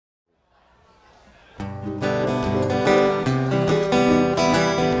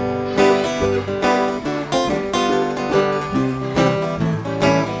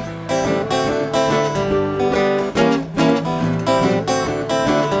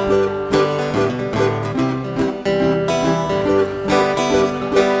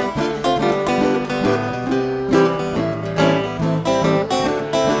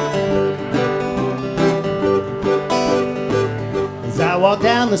I walk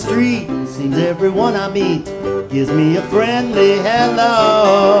down the street, seems everyone I meet gives me a friendly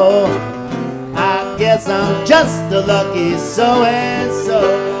hello. I guess I'm just a lucky so-and-so.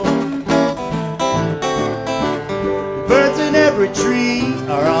 Birds in every tree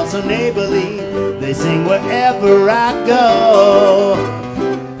are also neighborly, they sing wherever I go.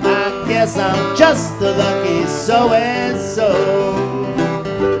 I guess I'm just a lucky so-and-so.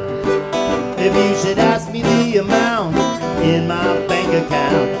 If you should ask me the amount in my bank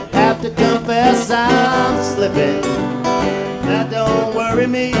account, have to confess I'm slipping. That don't worry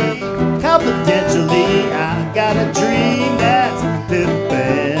me, confidentially I got a dream that's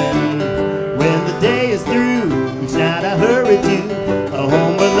pippin'. When the day is through, each night I hurry to a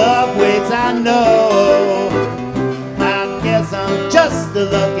home where love waits, I know. I guess I'm just a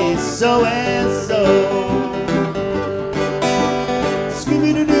lucky so-and-so.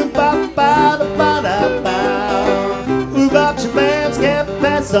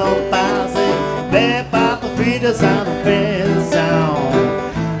 On bouncing, bad papa fritas on a fan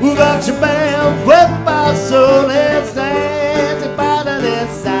sound. Move up your band, with my soul, let's dance, and part of this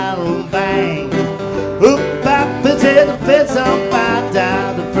sound bang. Oop, pop, potato, fits on fire,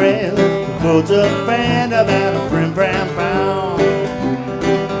 down the friend, go to a friend about a friend, brown, brown.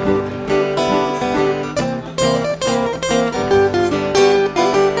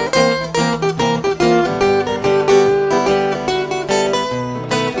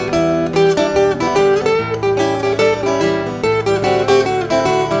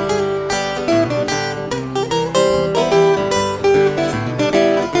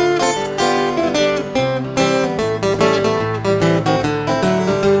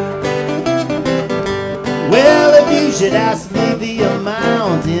 Should ask me the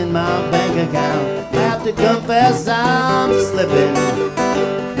amount in my bank account, have to confess I'm slipping.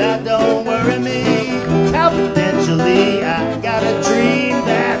 That don't worry me, confidentially I got a dream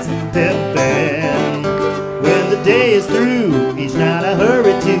that's pippin'. When the day is through, each night I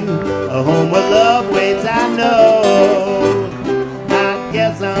hurry to a home where love waits, I know. I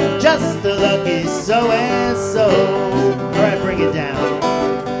guess I'm just a lucky so-and-so. Alright, bring it down.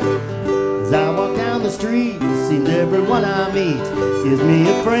 As I walk down the street, seems everyone I meet gives me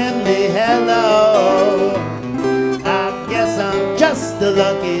a friendly hello. I guess I'm just a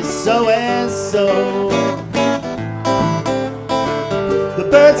lucky so-and-so. The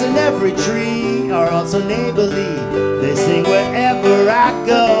birds in every tree are also neighborly, they sing wherever I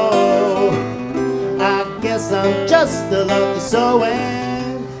go. I guess I'm just a lucky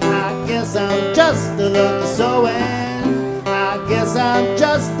so-and. I guess I'm just a lucky so-and. I guess I'm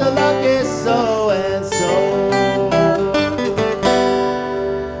just a lucky so-and.